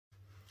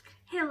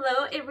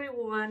Hello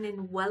everyone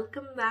and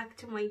welcome back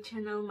to my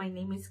channel. My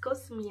name is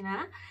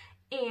Cosmina,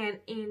 and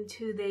in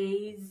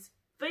today's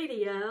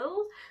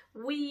video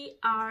we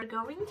are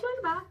going to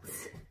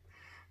unbox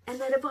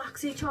another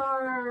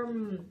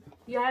BoxyCharm.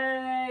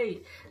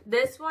 Yay!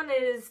 This one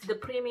is the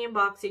premium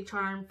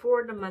BoxyCharm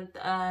for the month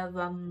of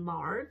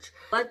March.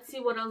 Let's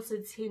see what else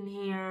is in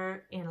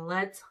here and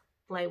let's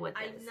play with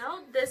this. I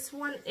know this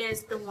one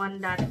is the one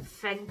that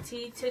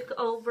Fenty took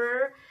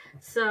over,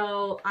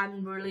 so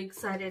I'm really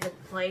excited to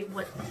play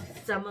with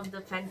some of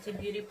the Fenty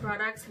beauty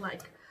products.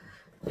 Like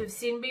you've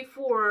seen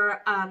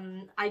before,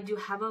 I do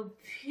have a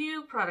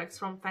few products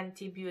from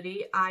Fenty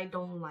Beauty. I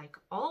don't like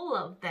all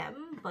of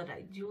them, but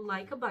I do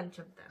like a bunch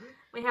of them.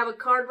 We have a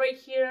card right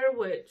here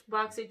with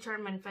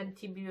BoxyCharm and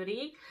Fenty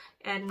Beauty,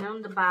 and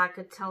on the back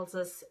it tells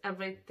us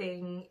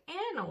everything,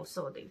 and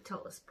also they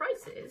tell us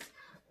prices,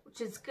 which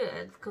is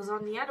good because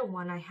on the other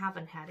one I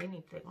haven't had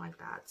anything like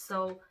that.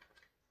 So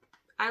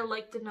I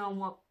like to know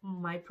what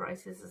my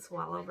price is as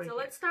well over here. So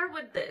let's start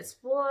with this.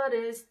 What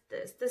is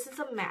this? This is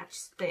a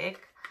matchstick.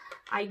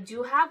 I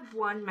do have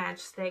one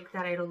matchstick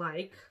that I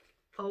like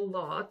a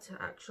lot,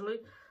 actually.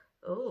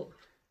 Oh,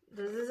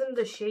 this isn't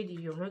the shade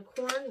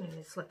Unicorn, and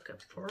it's like a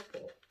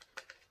purple.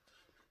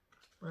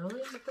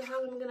 Really? What the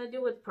hell am I gonna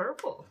do with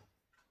purple?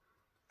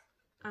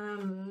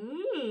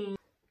 Okay.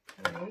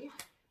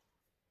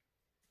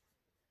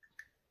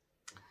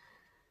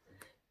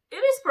 It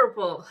is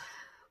purple.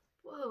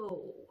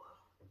 Whoa.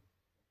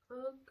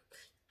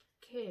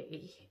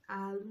 Okay.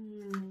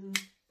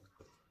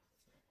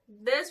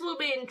 This will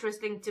be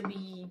interesting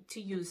to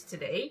use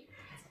today.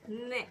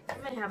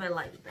 Let me have it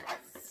like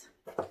this.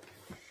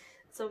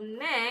 So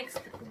next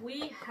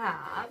we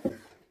have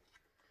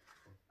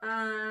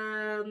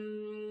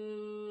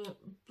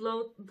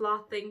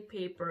blotting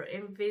paper,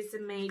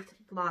 Invisimate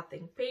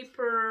blotting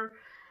paper.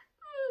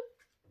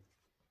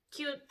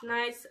 Cute,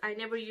 nice. I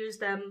never use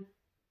them.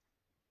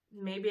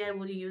 Maybe I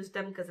will use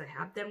them because I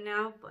have them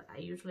now, but I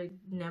usually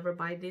never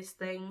buy these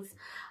things.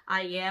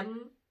 I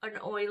am an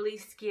oily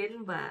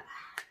skin, but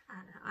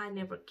I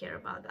never care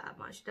about that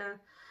much.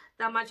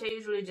 That much I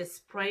usually just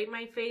spray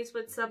my face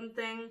with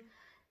something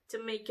to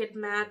make it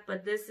matte,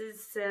 but this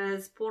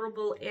says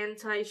portable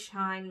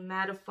anti-shine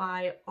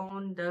mattify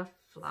on the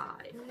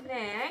fly.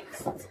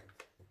 Next,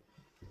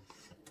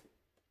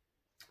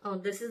 oh,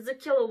 this is the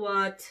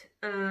Kilowatt,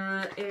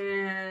 and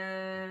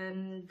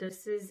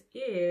this is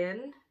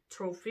in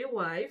Trophy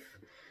Wife,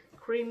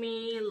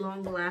 creamy,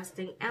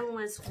 long-lasting,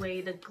 endless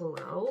way to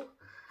glow.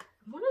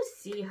 I want to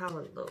see how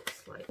it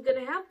looks like. I'm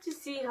gonna have to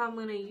see how I'm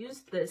gonna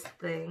use this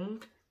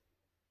thing.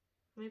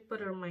 Let me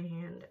put it on my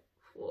hand.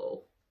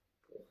 Whoa,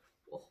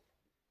 whoa,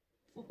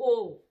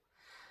 whoa.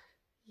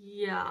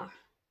 Yeah,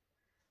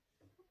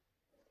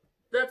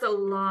 that's a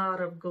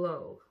lot of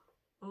glow.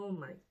 Oh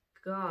my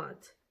god.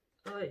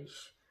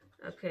 Oish.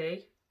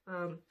 Okay.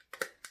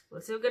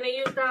 Let's see, we're gonna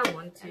use that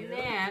one too. And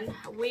then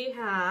we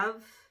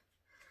have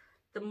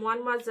the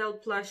Mademoiselle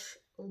Plush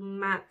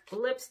Matte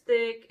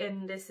Lipstick,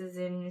 and this is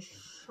in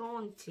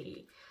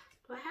Shanty.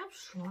 Do I have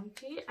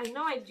Shanty? I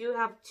know I do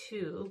have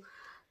two,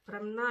 but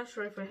I'm not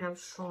sure if I have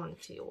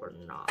Shanty or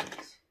not.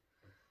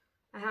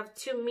 I have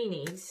two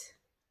minis.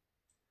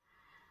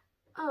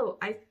 Oh,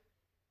 I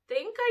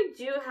think I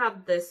do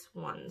have this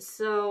one,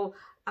 so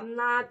I'm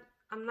not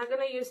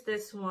gonna use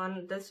this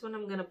one. This one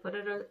I'm gonna put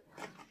it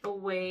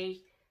away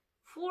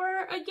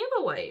for a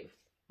giveaway.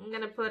 I'm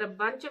gonna put a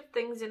bunch of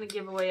things in a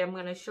giveaway. I'm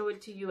gonna show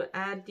it to you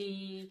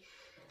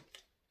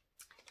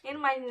in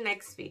my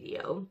next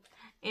video.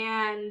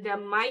 And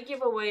my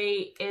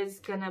giveaway is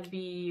gonna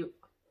be,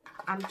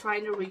 I'm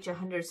trying to reach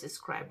 100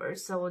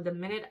 subscribers. So the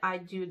minute I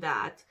do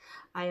that,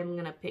 I am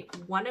gonna pick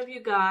one of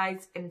you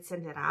guys and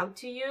send it out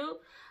to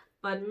you.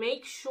 But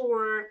make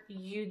sure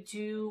you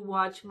do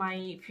watch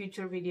my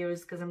future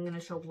videos because I'm gonna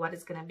show what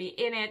is gonna be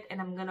in it,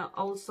 and I'm gonna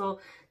also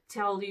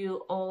tell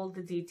you all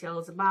the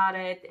details about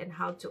it and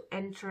how to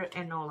enter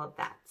and all of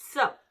that.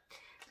 So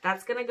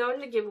that's gonna go in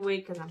the giveaway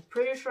because I'm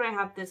pretty sure I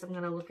have this. I'm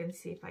gonna look and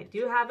see if I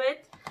do have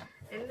it.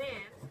 And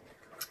then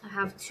I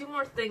have two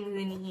more things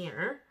in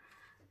here.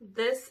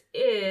 This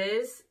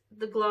is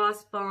the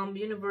Gloss Bomb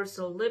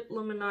Universal Lip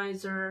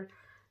Luminizer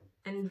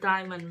and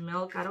Diamond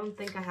Milk. I don't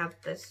think I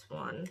have this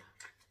one.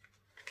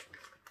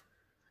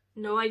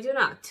 No, I do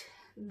not.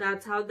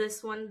 That's how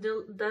this one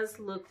does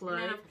look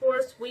like. And of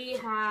course we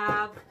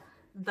have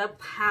the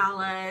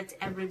palette.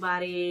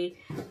 Everybody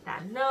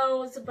that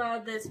knows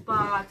about this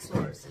box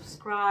or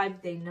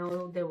subscribe, they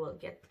know they will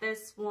get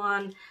this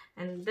one,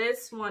 and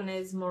this one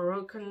is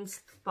Moroccan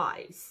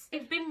Spice.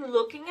 I've been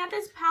looking at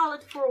this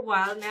palette for a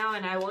while now,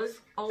 and I was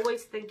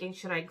always thinking,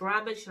 should I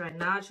grab it, should I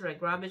not, should I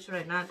grab it, should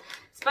I not,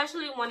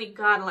 especially when it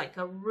got like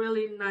a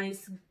really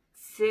nice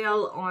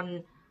sale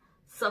on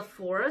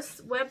Sephora's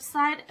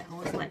website. It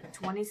was like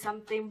 20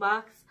 something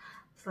bucks.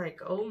 It's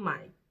like, oh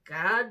my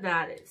god,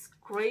 that is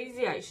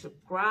crazy. I should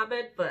grab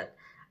it, but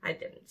I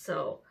didn't,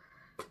 so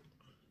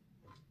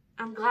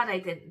I'm glad I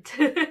didn't.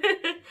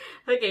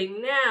 Okay,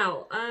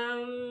 now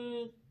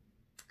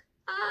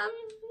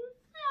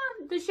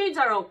the shades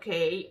are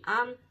okay.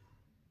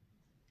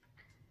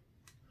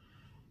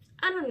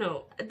 I don't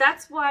know.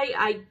 That's why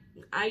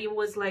I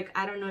was like,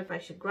 I don't know if I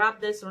should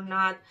grab this or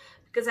not,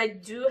 because I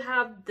do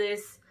have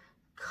this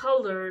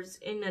colors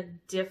in a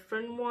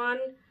different one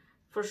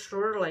for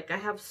sure. Like I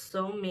have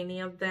so many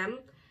of them,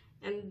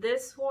 and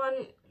this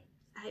one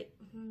I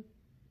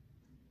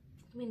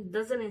mean, it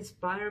doesn't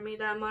inspire me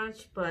that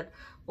much, but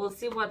we'll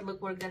see what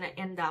look we're gonna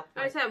end up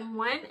with. I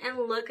went and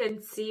look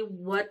and see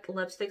what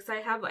lipsticks I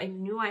have. I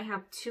knew I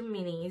have two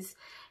minis,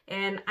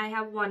 and I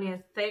have one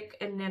in thick,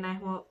 and then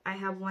I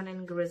have one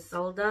in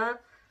Griselda.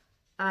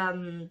 So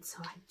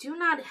I do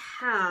not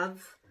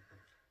have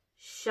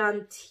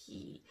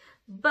Shanty,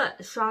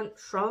 but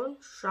Shouty,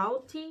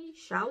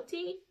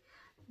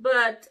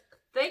 but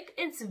thick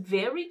is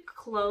very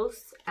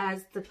close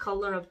as the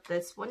color of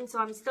this one, so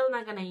I'm still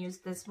not gonna use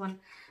this one.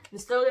 I'm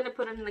still gonna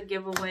put it in the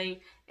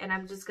giveaway, and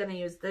I'm just gonna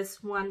use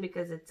this one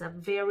because it's a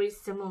very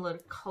similar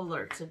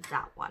color to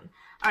that one.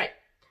 All right,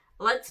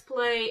 let's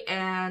play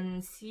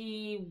and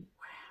see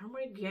where am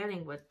I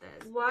getting with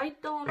this. Why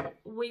don't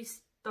we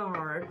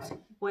start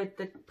with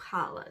the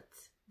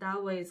palette?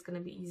 That way it's gonna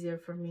be easier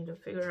for me to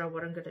figure out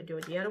what I'm gonna do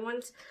with the other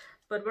ones.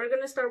 But we're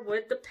gonna start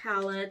with the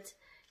palette,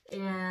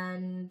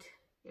 and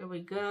here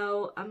we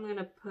go. I'm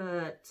gonna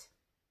put,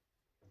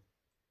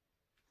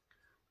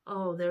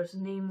 oh, there's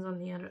names on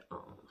the other,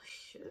 oh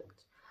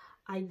shoot.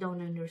 I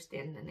don't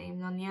understand the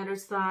names on the other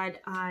side.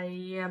 I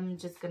am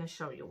just gonna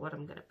show you what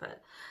I'm gonna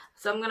put.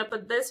 So I'm gonna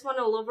put this one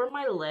all over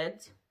my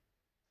lid,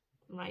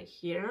 right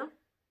here.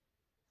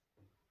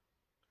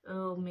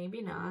 Oh,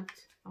 maybe not.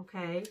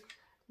 Okay,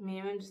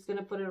 maybe I'm just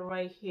gonna put it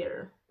right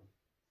here.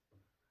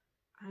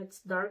 It's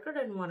darker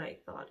than what I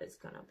thought it's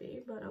gonna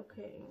be, but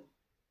okay.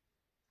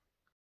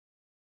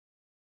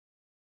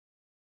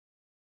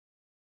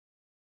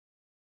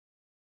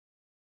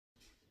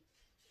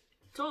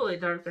 Totally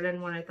darker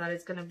than what I thought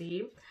it's gonna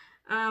be.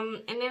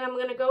 And then I'm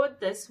gonna go with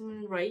this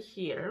one right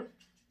here.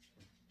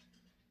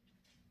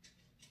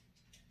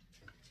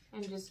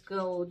 And just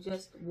go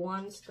just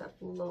one step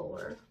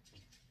lower.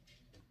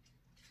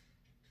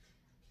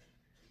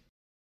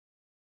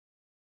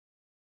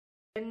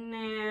 And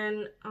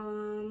then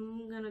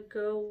I'm gonna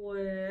go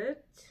with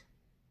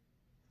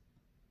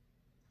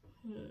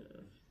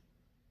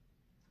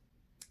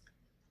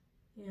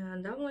yeah,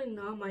 definitely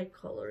not my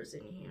colors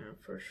in here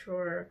for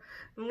sure.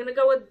 I'm gonna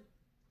go with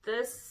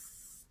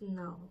this.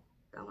 No,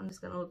 that one is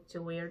gonna look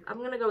too weird. I'm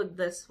gonna go with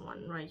this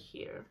one right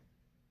here.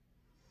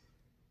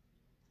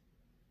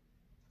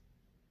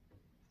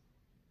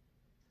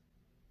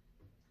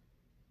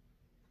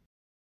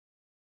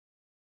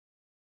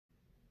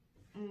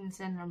 And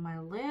center my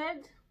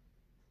lid.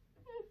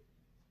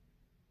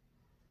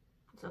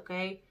 It's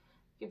okay.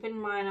 Keep in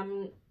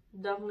mind,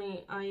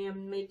 I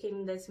am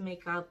making this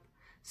makeup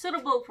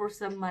suitable for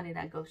somebody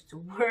that goes to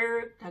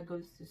work, that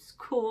goes to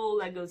school,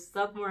 that goes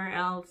somewhere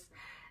else,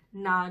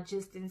 not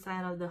just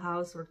inside of the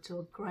house or to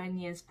a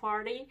granny's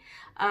party,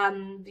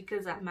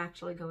 because I'm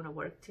actually going to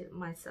work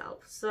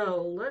myself.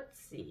 So let's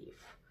see,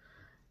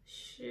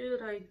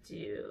 should I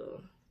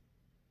do,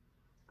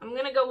 I'm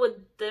gonna go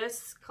with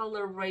this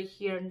color right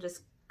here and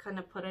just kind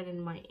of put it in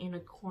my inner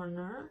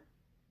corner.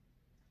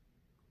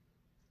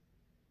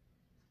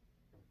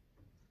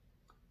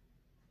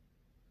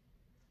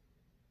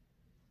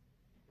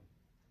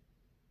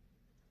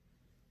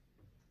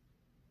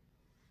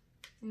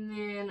 And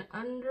then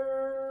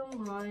under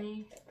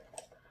my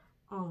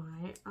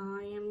eye,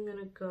 I am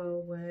gonna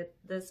go with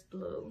this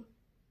blue.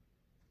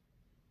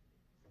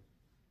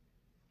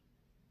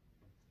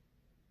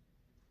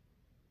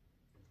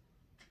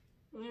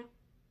 Yeah.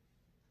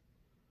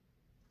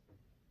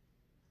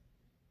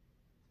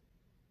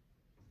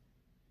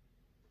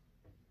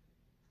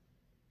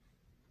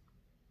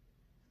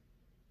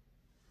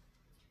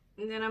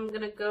 And then I'm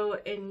gonna go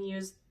and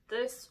use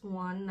this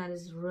one that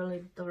is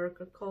really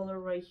darker color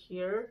right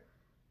here,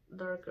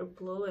 darker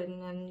blue,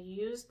 and then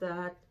use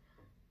that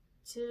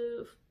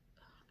to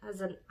as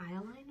an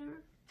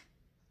eyeliner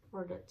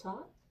for the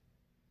top.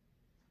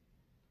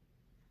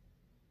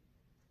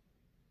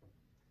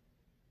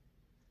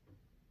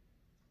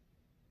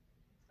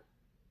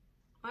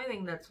 I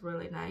think that's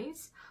really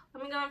nice.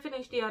 Let me go and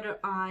finish the other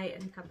eye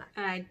and come back.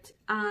 Alright,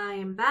 I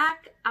am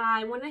back.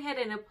 I went ahead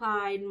and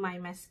applied my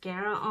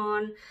mascara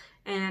on,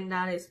 and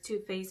that is Too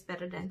Faced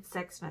Better Than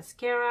Sex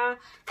mascara.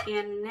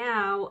 And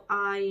now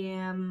I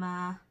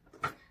am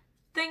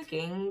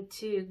thinking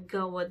to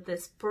go with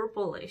this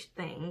purplish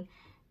thing.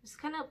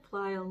 Just gonna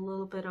apply a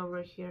little bit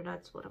over here.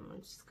 That's what I'm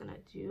just gonna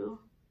do.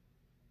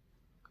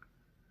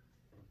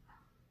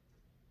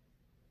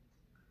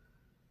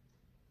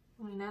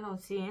 I mean, I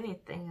don't see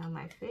anything on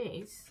my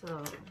face,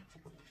 so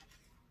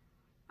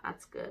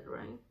that's good,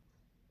 right?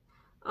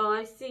 Oh,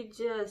 I see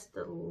just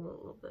a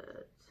little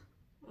bit.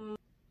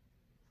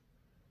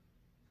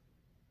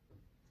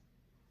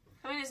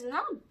 I mean, it's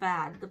not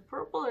bad. The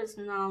purple is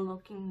not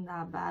looking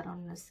that bad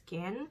on the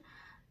skin,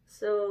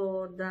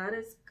 so that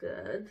is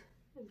good.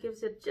 It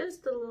gives it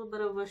just a little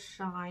bit of a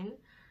shine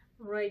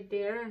right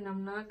there, and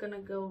I'm not gonna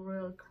go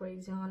real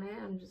crazy on it.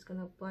 I'm just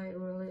gonna apply it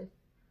really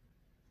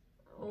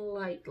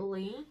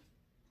lightly.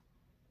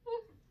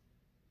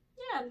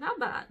 not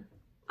bad.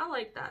 I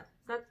like that.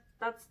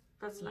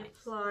 That's nice.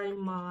 Apply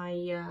my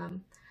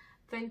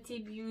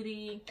Fenty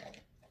Beauty,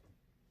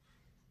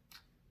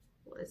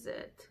 what is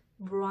it,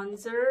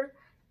 bronzer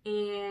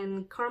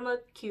in Karma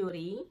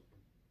Cutie.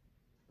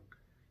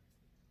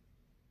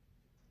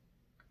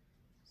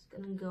 Just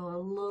gonna go a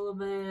little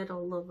bit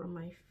all over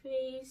my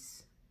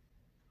face.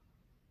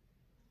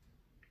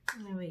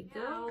 There we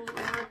go.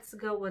 Let's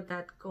go with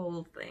that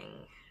gold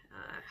thing.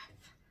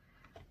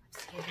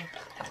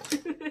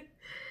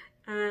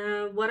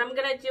 What I'm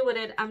gonna do with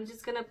it, I'm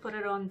just gonna put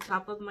it on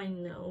top of my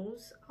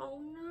nose.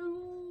 Oh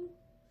no.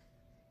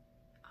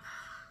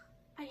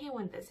 I hate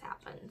when this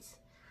happens.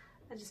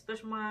 I just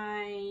push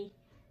my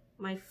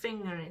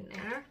finger in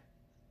there.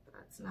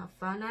 That's not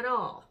fun at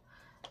all.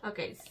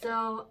 Okay,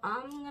 so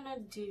I'm gonna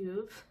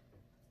do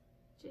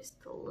just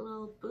a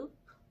little boop.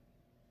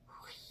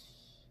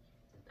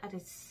 That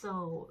is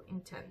so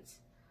intense.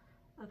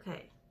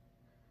 Okay,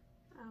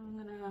 I'm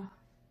gonna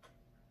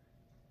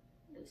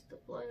just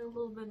apply a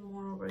little bit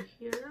more over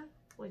here,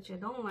 which I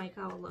don't like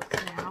how it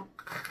looks now.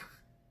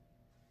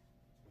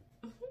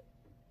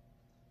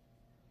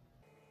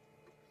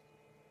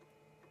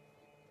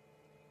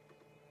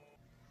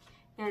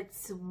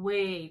 It's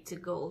way too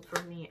gold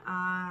for me.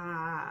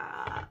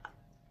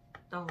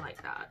 Don't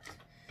like that.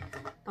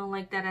 Don't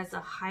like that as a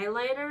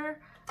highlighter.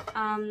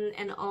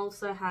 And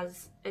also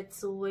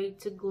it's way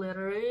too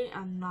glittery.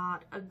 I'm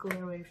not a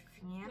glittery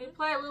fan. Let me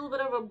apply a little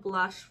bit of a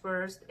blush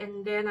first,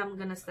 and then I'm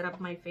gonna set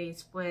up my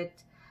face with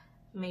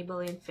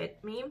Maybelline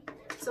Fit Me.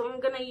 So I'm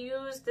gonna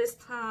use this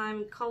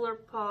time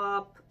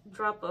ColourPop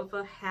Drop of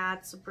a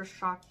Hat Super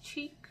Shock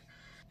Cheek.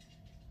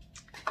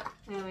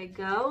 There we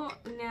go.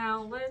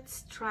 Now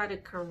let's try to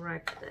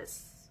correct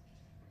this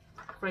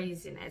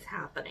craziness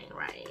happening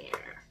right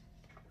here.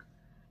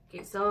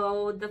 Okay,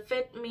 so the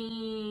Fit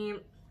Me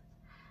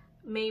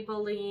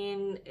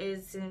Maybelline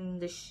is in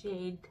the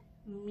shade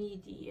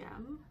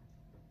medium.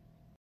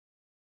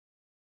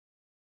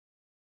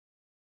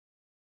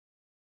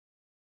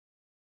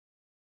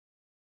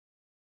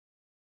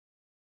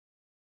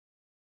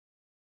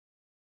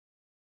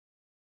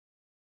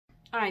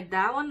 Alright,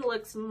 that one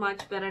looks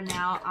much better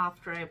now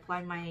after I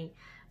apply my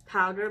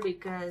powder,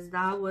 because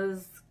that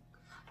was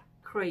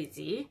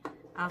crazy.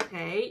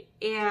 Okay,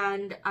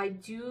 and I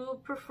do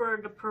prefer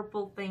the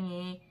purple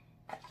thingy,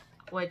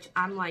 which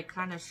I'm like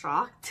kind of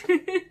shocked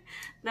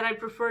that I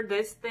prefer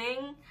this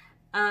thing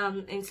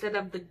instead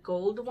of the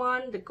gold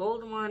one. The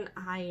gold one,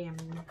 I am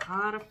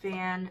not a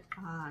fan.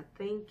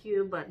 Thank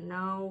you, but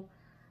no,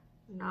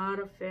 not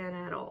a fan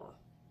at all.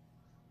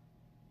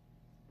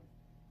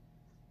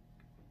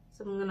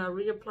 So I'm gonna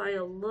reapply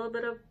a little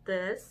bit of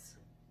this.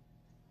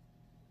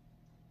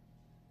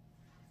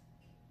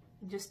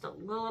 Just a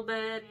little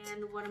bit.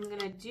 And what I'm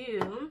gonna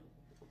do,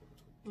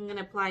 I'm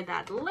gonna apply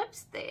that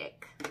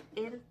lipstick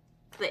in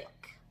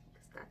thick,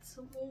 because that's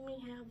the one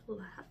we have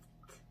left.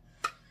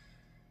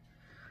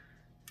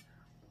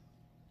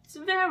 It's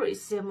very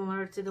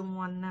similar to the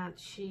one that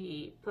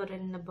she put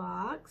in the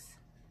box.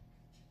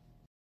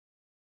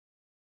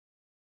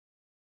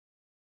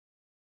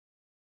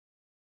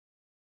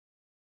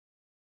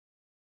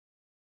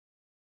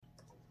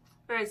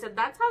 Alright, so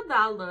that's how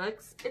that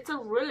looks. It's a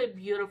really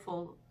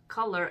beautiful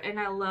color, and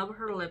I love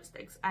her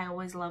lipsticks. I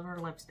always love her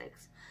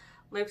lipsticks.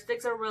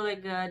 Lipsticks are really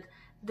good.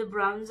 The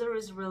bronzer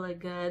is really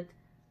good.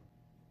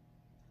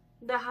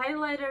 The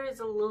highlighter is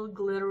a little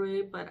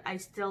glittery, but I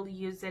still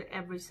use it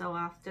every so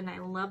often. I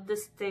love the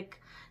stick,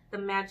 the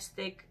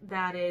matchstick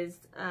that is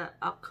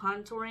a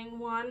contouring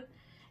one.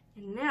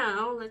 And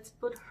now let's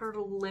put her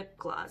lip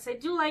gloss. I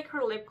do like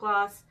her lip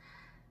gloss.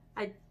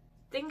 I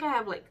think I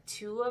have like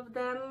 2 of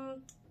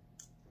them,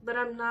 but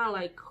I'm not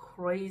like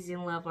crazy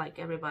in love like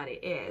everybody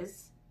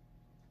is.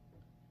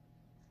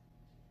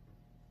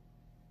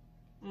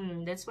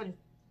 This one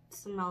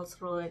smells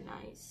really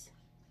nice.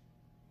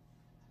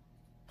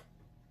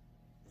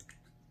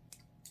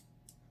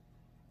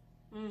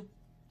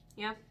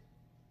 Yep,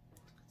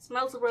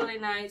 smells really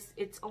nice.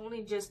 It's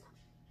only just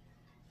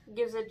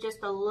gives it just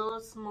a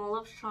little small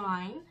of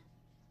shine.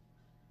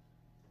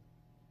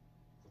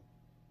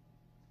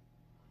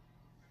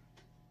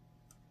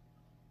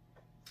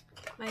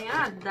 But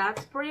yeah,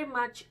 that's pretty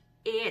much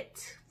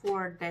it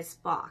for this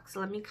box.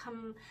 Let me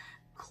come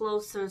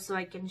closer so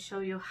I can show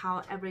you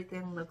how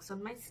everything looks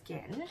on my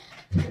skin.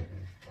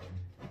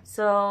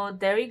 So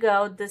there you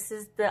go. This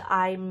is the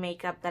eye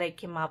makeup that I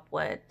came up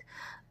with.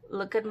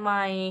 Look at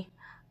my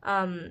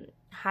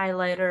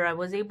highlighter. I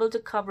was able to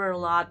cover a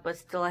lot, but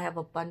still I have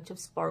a bunch of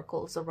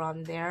sparkles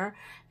around there,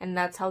 and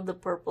that's how the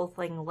purple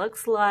thing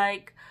looks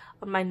like.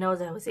 On my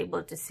nose, I was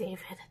able to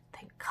save it,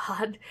 thank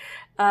God.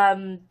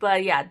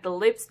 But yeah, the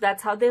lips,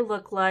 that's how they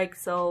look like.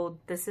 So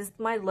this is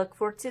my look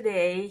for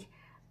today,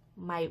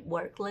 my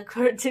work look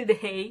for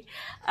today.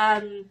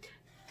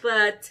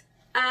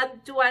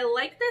 Do I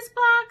like this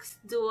box?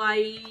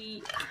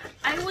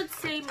 I would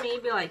say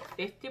maybe like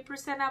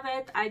 50% of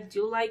it. I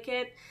do like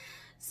it.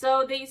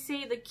 So they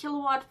say the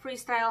Kilowatt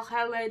Freestyle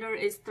highlighter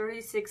is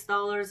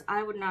 $36.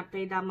 I would not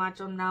pay that much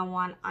on that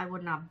one. I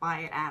would not buy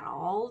it at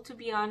all, to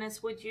be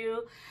honest with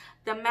you.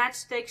 The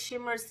Matchstick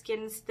Shimmer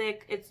Skin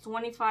Stick, it's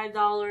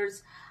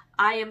 $25.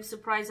 I am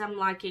surprised I'm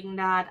liking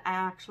that. I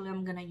actually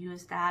am gonna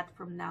use that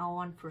from now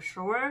on for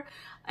sure.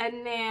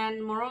 And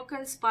then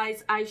Moroccan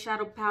Spice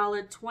eyeshadow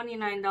palette,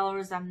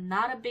 $29. I'm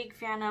not a big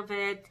fan of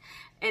it.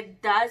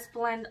 It does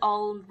blend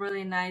all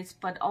really nice,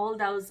 but all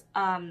those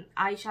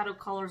eyeshadow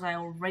colors, I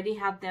already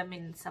have them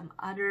in some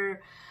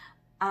other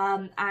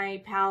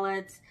eye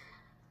palettes.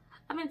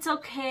 I mean, it's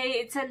okay.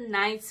 It's a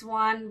nice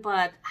one,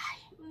 but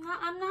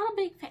I'm not a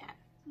big fan.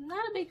 I'm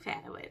not a big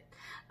fan of it.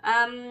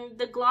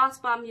 The Gloss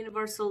Bomb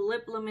Universal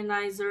Lip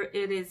Luminizer,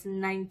 it is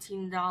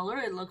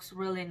 $19. It looks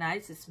really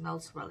nice. It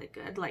smells really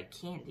good, like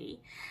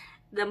candy.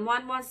 The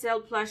Mademoiselle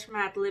Plush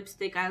Matte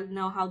Lipstick, I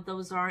know how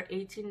those are,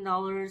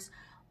 $18.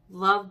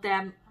 Love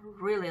them,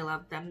 really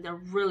love them. They're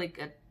really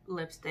good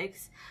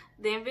lipsticks.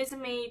 The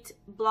Invisimate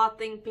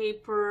Blotting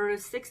Paper,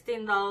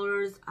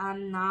 $16.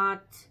 I'm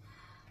not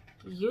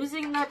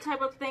using that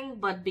type of thing,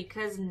 but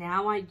because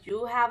now I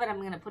do have it,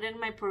 I'm gonna put it in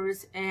my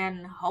purse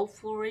and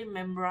hopefully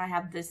remember I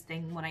have this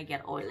thing when I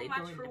get oily. Thanks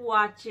so much for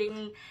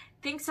watching.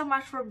 Thanks so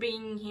much for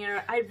being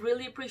here. I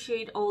really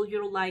appreciate all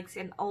your likes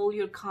and all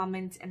your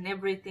comments and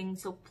everything,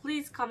 so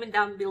please comment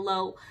down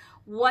below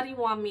what do you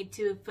want me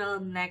to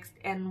film next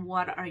and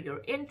what are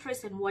your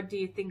interests and what do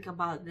you think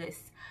about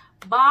this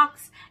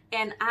box,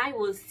 and I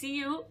will see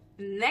you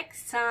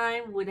next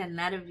time with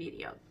another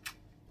video.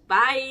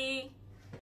 Bye.